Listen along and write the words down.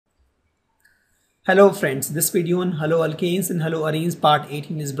Hello friends, this video on Haloalkanes and Haloarenes part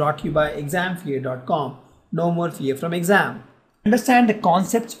 18 is brought to you by examfear.com. No more fear from exam. Understand the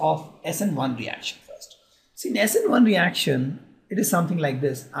concepts of SN1 reaction first. See, in SN1 reaction, it is something like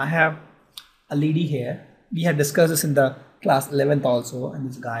this. I have a lady here. We had discussed this in the class 11th also, and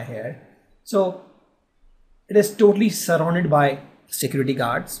this guy here. So it is totally surrounded by security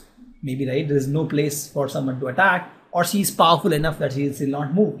guards. Maybe, right, there is no place for someone to attack, or she is powerful enough that she will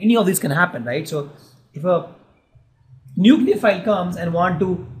not move. Any of these can happen, right? So if a nucleophile comes and want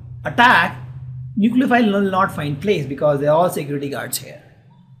to attack, nucleophile will not find place because they are all security guards here.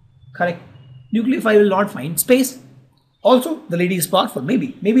 Correct? Nucleophile will not find space. Also, the lady is powerful.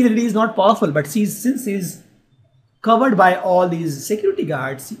 Maybe the lady is not powerful, but since she is covered by all these security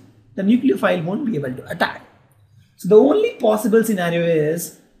guards, the nucleophile won't be able to attack. So the only possible scenario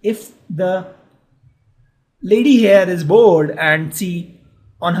is if the lady here is bored and she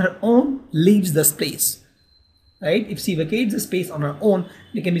on her own leaves the space, right? If she vacates the space on her own,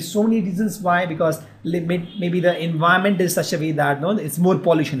 there can be so many reasons why, because maybe the environment is such a way that it's more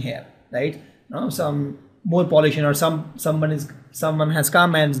pollution here, right? Some more pollution, or someone has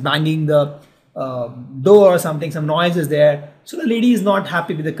come and is banging the door or something, some noise is there, so the lady is not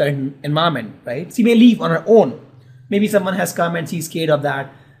happy with the current environment, right? She may leave on her own. Maybe someone has come and she's scared of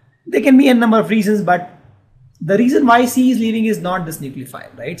that. There can be a number of reasons, but the reason why she is leaving is not this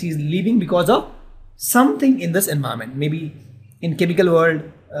nucleophile, right? She is leaving because of something in this environment. Maybe in chemical world,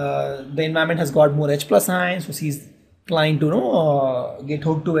 the environment has got more H+ ions, so she's trying to get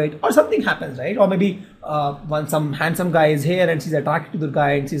hooked to it, or something happens, right? Or maybe some handsome guy is here and she's attracted to the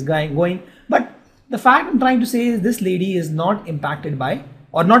guy and she's going. But the fact I'm trying to say is this lady is not impacted by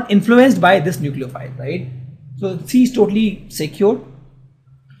or not influenced by this nucleophile, right? So she's totally secure.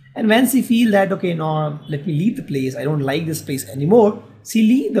 And when she feels that, okay, no, let me leave the place, I don't like this place anymore, she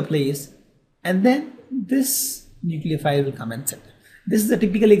leave the place, and then this nucleophile will come and sit. This is a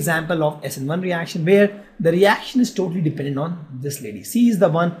typical example of SN1 reaction, where the reaction is totally dependent on this lady. She is the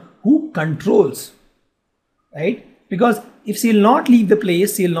one who controls, right? Because if she will not leave the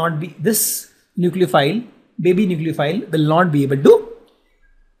place, she will not be, this nucleophile, baby nucleophile, will not be able to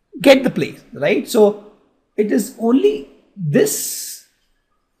get the place, right? So it is only this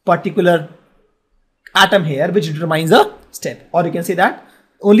particular atom here which determines the step, or you can say that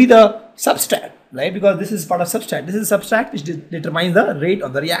only the substrate, right? Because this is part of substrate. This is substrate which determines the rate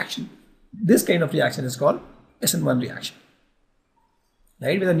of the reaction. This kind of reaction is called SN1 reaction,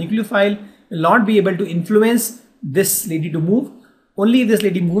 right? Where the nucleophile will not be able to influence this lady to move. Only if this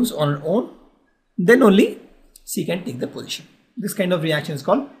lady moves on her own, then only she can take the position. This kind of reaction is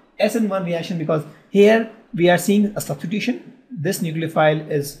called SN1 reaction, because here we are seeing a substitution. This nucleophile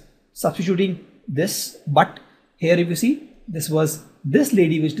is substituting this, but here if you see, this was this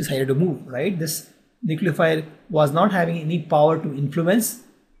lady which decided to move, right? This nucleophile was not having any power to influence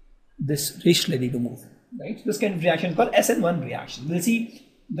this rich lady to move, right? So this kind of reaction is called SN1 reaction. We'll see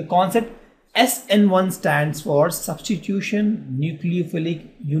the concept. SN1 stands for substitution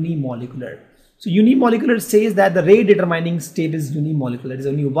nucleophilic unimolecular. So unimolecular says that the rate determining step is unimolecular. It is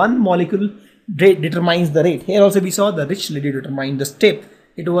only one molecule determines the rate. Here also we saw the rich lady determined the step.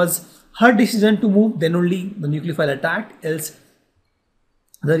 It was her decision to move, then only the nucleophile attacked, else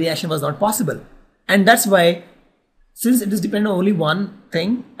the reaction was not possible. And that's why, since it is dependent on only one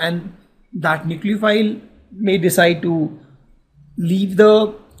thing, and that nucleophile may decide to leave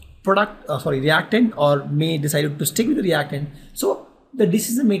the reactant, or may decide to stick with the reactant, so the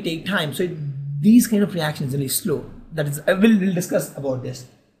decision may take time. So these kind of reactions are really slow. That is, we'll discuss about this.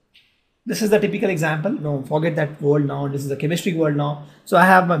 This is the typical example. No, forget that world now. This is the chemistry world now. So I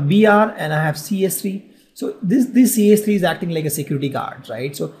have my Br and I have CS3. So this CS3 is acting like a security guard,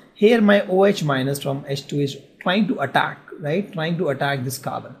 right? So here my OH minus from H2 is trying to attack, right? Trying to attack this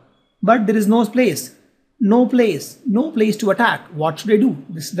carbon. But there is no place. No place to attack. What should I do?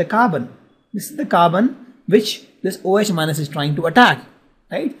 This is the carbon. This is the carbon which this OH minus is trying to attack,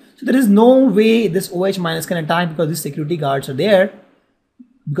 right? So there is no way this OH minus can attack, because these security guards are there.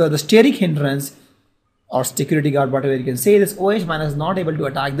 Because the steric hindrance or security guard, whatever you can say, this OH minus is not able to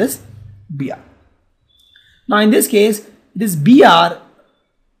attack this Br. Now in this case, it is Br.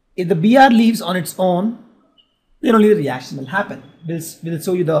 If the Br leaves on its own, then only the reaction will happen. We'll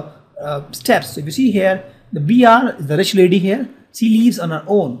show you the steps. So if you see here, the Br is the rich lady here. She leaves on her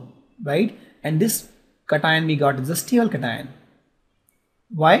own, right? And this cation we got is a stable cation.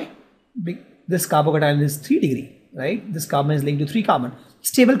 Why? This carbocation is 3 degree, right? This carbon is linked to 3 carbon.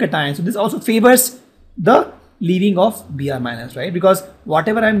 Stable cation. So this also favors the leaving of Br minus, right? Because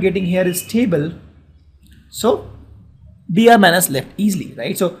whatever I'm getting here is stable. So Br minus left easily,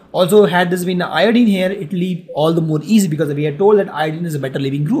 right? So also had this been iodine here, it will leave all the more easy because we are told that iodine is a better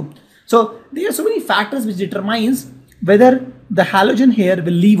leaving group. So there are so many factors which determines whether the halogen here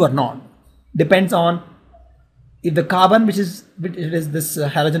will leave or not. Depends on if the carbon which is this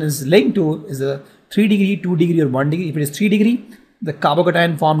halogen is linked to is a 3 degree, 2 degree or 1 degree. If it is 3 degree, the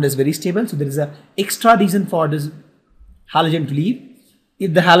carbocation formed is very stable. So there is a extra reason for this halogen to leave.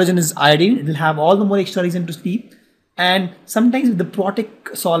 If the halogen is iodine, it will have all the more extra reason to leave. And sometimes with the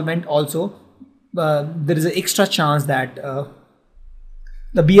protic solvent also, there is an extra chance that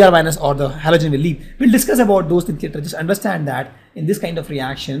the Br minus or the halogen will leave. We'll discuss about those things later. Just understand that in this kind of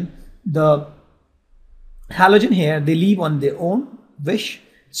reaction, the halogen here, they leave on their own wish.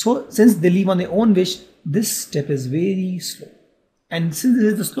 So since they leave on their own wish, this step is very slow. And since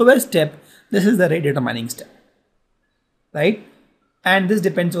this is the slowest step, this is the rate determining step, right? And this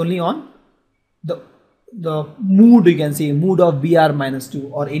depends only on the mood, you can say, mood of Br minus 2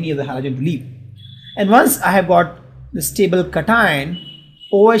 or any of the halogen to leave. And once I have got the stable cation,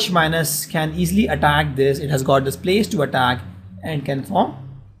 OH minus can easily attack this. It has got this place to attack and can form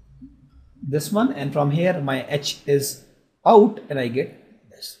this one. And from here, my H is out and I get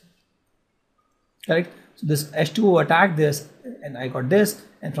this. Correct? So this H2O attacked this and I got this.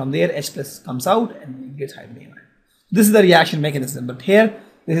 And from there, H plus comes out and it gets hydrogen. This is the reaction mechanism. But here,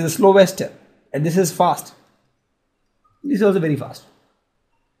 this is the slowest step. And this is fast. This is also very fast.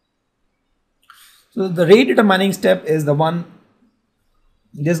 So the rate determining step is the one,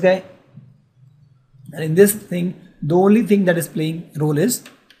 this guy. And in this thing, the only thing that is playing role is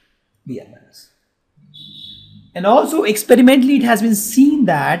Br minus. And also experimentally it has been seen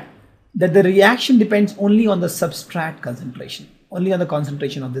that the reaction depends only on the substrate concentration, only on the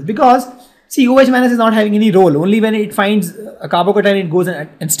concentration of this. Because see, OH minus is not having any role. Only when it finds a carbocation, it goes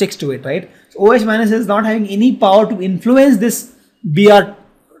and sticks to it, right? So OH minus is not having any power to influence this Br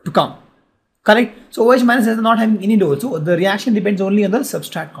to come. Correct? So OH minus is not having any role. So the reaction depends only on the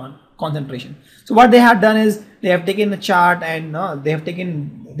substrate concentration. So what they have done is they have taken a chart and they've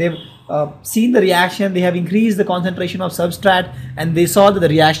seen the reaction. They have increased the concentration of substrate and they saw that the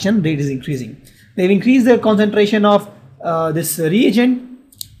reaction rate is increasing. They've increased the concentration of this reagent.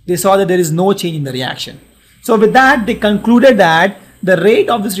 They saw that there is no change in the reaction. So with that, they concluded that the rate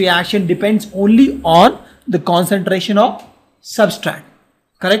of this reaction depends only on the concentration of substrate.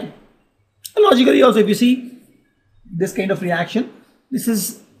 Correct? Logically also, if you see this kind of reaction, this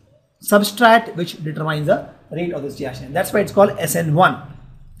is substrate which determines the rate of this reaction. That's why it's called SN1.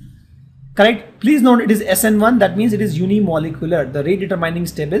 Correct? Please note it is SN1. That means it is unimolecular. The rate determining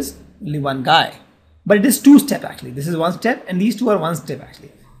step is only one guy. But it is two step actually. This is one step and these two are one step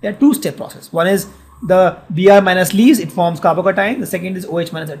actually. They are two step process. One is the Br minus leaves, it forms carbocation. The second is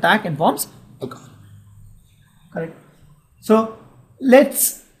OH minus attack and forms alcohol. Correct? So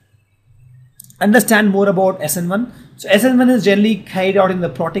let's understand more about SN1. So SN1 is generally carried out in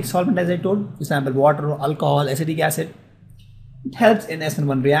the protic solvent, as I told, for example, water, alcohol, acetic acid. It helps in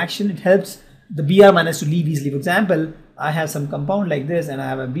SN1 reaction. It helps the Br minus to leave easily. For example, I have some compound like this and I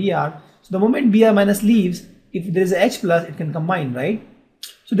have a Br. So the moment Br minus leaves, if there is a H plus, it can combine, right?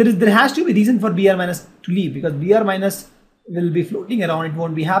 So there has to be reason for Br minus to leave, because Br minus will be floating around, it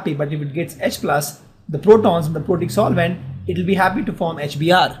won't be happy. But if it gets H plus, the protons in the protic solvent, it will be happy to form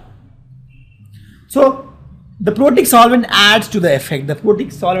HBr. So the protic solvent adds to the effect. The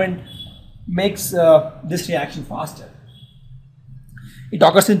protic solvent makes this reaction faster. It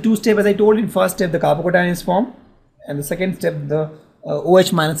occurs in two steps, as I told. In first step, the carbocation is formed, and the second step, the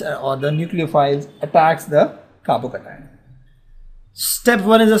OH minus or the nucleophiles attacks the carbocation. Step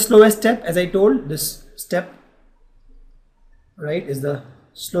 1 is the slowest step, as I told. This step, right, is the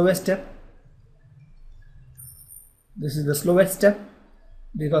slowest step. This is the slowest step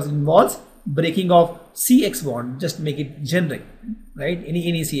because it involves breaking of CX bond. Just make it generic, right?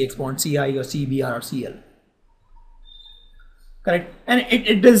 Any CX bond, CI or CBr or CL. Correct? And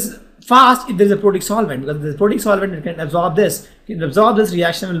it is fast if there is a protic solvent, because the protic solvent, it can absorb this. It can absorb this,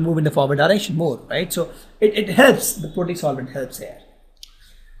 reaction will move in the forward direction more, right? So it helps, the protic solvent helps here.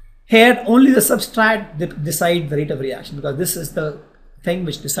 Here only the substrate decide the rate of reaction, because this is the thing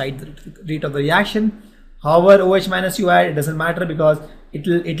which decides the rate of the reaction. However, OH minus you add, it doesn't matter, because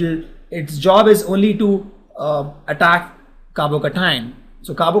its job is only to attack carbocation.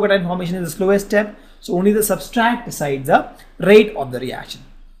 So carbocation formation is the slowest step. So only the substrate decides the rate of the reaction.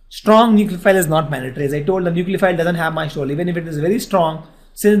 Strong nucleophile is not mandatory. As I told, the nucleophile doesn't have much role. Even if it is very strong,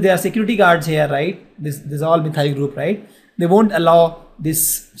 since there are security guards here, right? This is all methyl group, right? They won't allow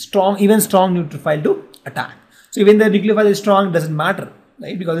this strong, even strong nucleophile to attack. So even the nucleophile is strong, it doesn't matter,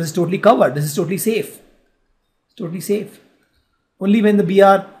 right? Because this is totally covered. This is totally safe. It's totally safe. only when the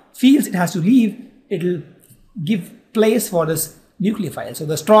Br feels it has to leave, it will give place for this nucleophile. So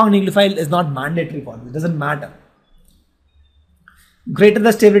the strong nucleophile is not mandatory for this, it doesn't matter. Greater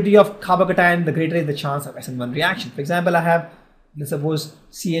the stability of carbocation, the greater is the chance of SN1 reaction. For example, I have, let's suppose,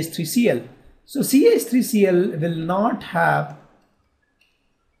 CH3Cl. So CH3Cl will not have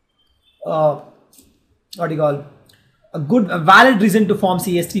a valid reason to form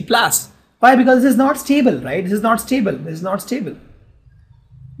CH3 plus. Why? Because this is not stable, right? This is not stable. This is not stable.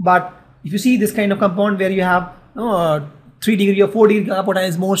 But if you see this kind of compound where you have 3 degree or 4 degree carbocation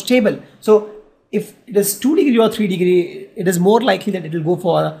is more stable. So if it is 2 degree or 3 degree, it is more likely that it will go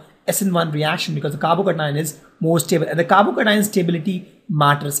for a SN1 reaction because the carbocation is more stable, and the carbocation stability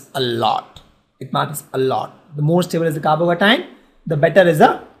matters a lot. It matters a lot. The more stable is the carbocation, the better is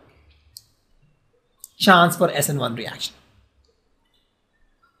the chance for SN1 reaction.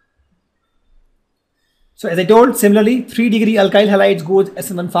 So as I told, similarly 3 degree alkyl halides goes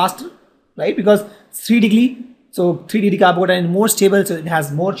SN1 faster, right? Because 3 degree, so 3 degree carbocation is more stable, so it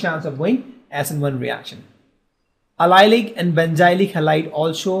has more chance of going SN1 reaction. Allylic and benzylic halide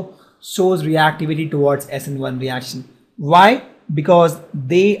also shows reactivity towards SN1 reaction. Why? Because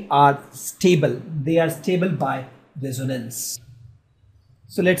they are stable. They are stable by resonance.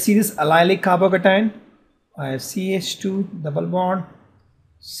 So let's see this allylic carbocation. I have CH2 double bond,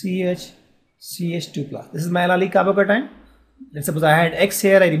 CH, CH2 plus. This is my allylic carbocation. Let's suppose I had X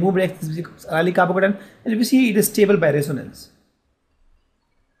here, I removed X, this becomes allylic carbocation, and if you see, it is stable by resonance.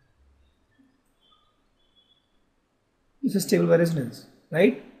 This is stable by resonance,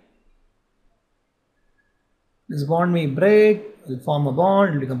 right? This bond may break, it will form a bond,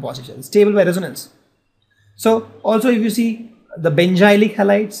 it will become positive. It's stable by resonance. So also if you see the benzylic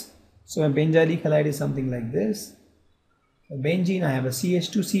halides, so a benzylic halide is something like this. For benzene, I have a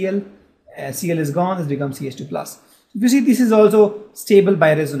CH2Cl, Cl is gone, this becomes CH2 plus. If you see, this is also stable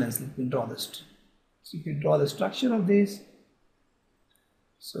by resonance. Let me draw this. So if you draw the structure of this,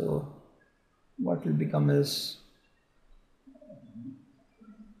 so what will become is,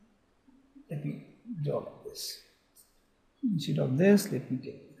 let me draw like this. Instead of this, let me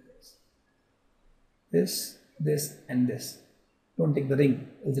take this, this and this. Don't take the ring,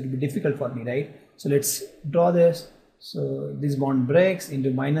 else it will be difficult for me, right? So let's draw this. So this bond breaks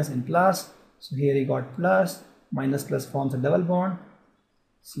into minus and plus. So here you got plus, minus plus forms a double bond,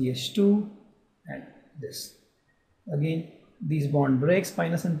 CH2 and this. Again, this bond breaks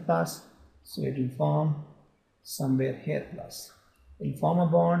minus and plus, so it will form somewhere here plus. It will form a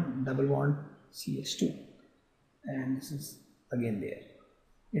bond, double bond, CH2, and this is again there.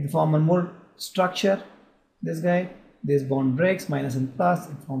 It will form one more structure, this guy. This bond breaks minus and plus,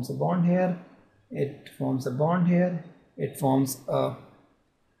 it forms a bond here, it forms a bond here, it forms a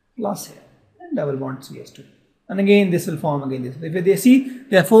plus here, and double bond CH2. And again this will form again this. If they see,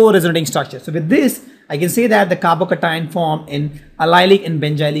 there are 4 resonating structures. So with this, I can say that the carbocation formed in allylic and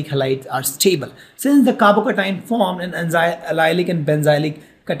benzylic halides are stable. Since the carbocation formed in allylic and benzylic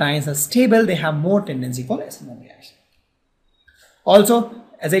cations are stable, they have more tendency for SN1 reaction. Also,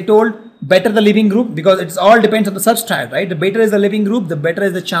 as I told, better the leaving group, because it all depends on the substrate, right? The better is the leaving group, the better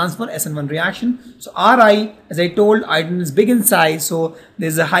is the chance for SN1 reaction. So Ri, as I told, iodine is big in size, so there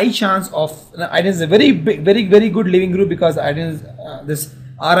is a high chance of, iodine is a very big, very good leaving group, because iodine is, this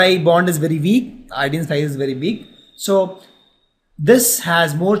Ri bond is very weak, iodine size is very big. So this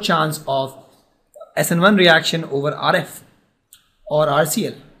has more chance of SN1 reaction over RF or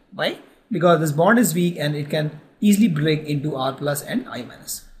RCl. Why? Because this bond is weak and it can easily break into R plus and I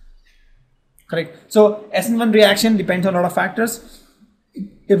minus. Correct. So SN1 reaction depends on a lot of factors.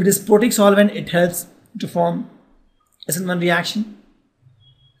 If it is protic solvent, it helps to form SN1 reaction.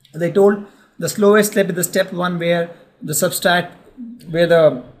 As I told, the slowest step is the step 1, where the substrate, where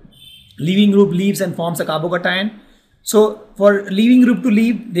the leaving group leaves and forms a carbocation. So for leaving group to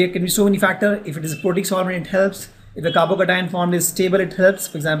leave, there can be so many factors. If it is a protic solvent, it helps. If the carbocation formed is stable, it helps.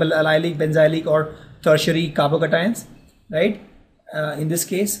 For example, allylic, benzylic or tertiary carbocations, right? In this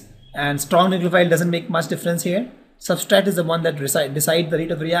case, and strong nucleophile doesn't make much difference here. Substrate is the one that decides the rate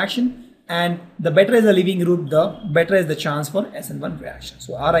of reaction, and the better is the leaving group, the better is the chance for SN1 reaction.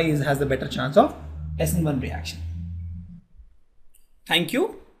 So Ri has the better chance of SN1 reaction. Thank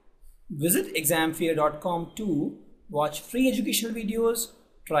you. Visit examfear.com to watch free educational videos,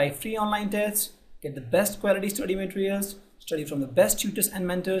 try free online tests, get the best quality study materials, study from the best tutors and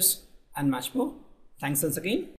mentors, and much more. Thanks once again.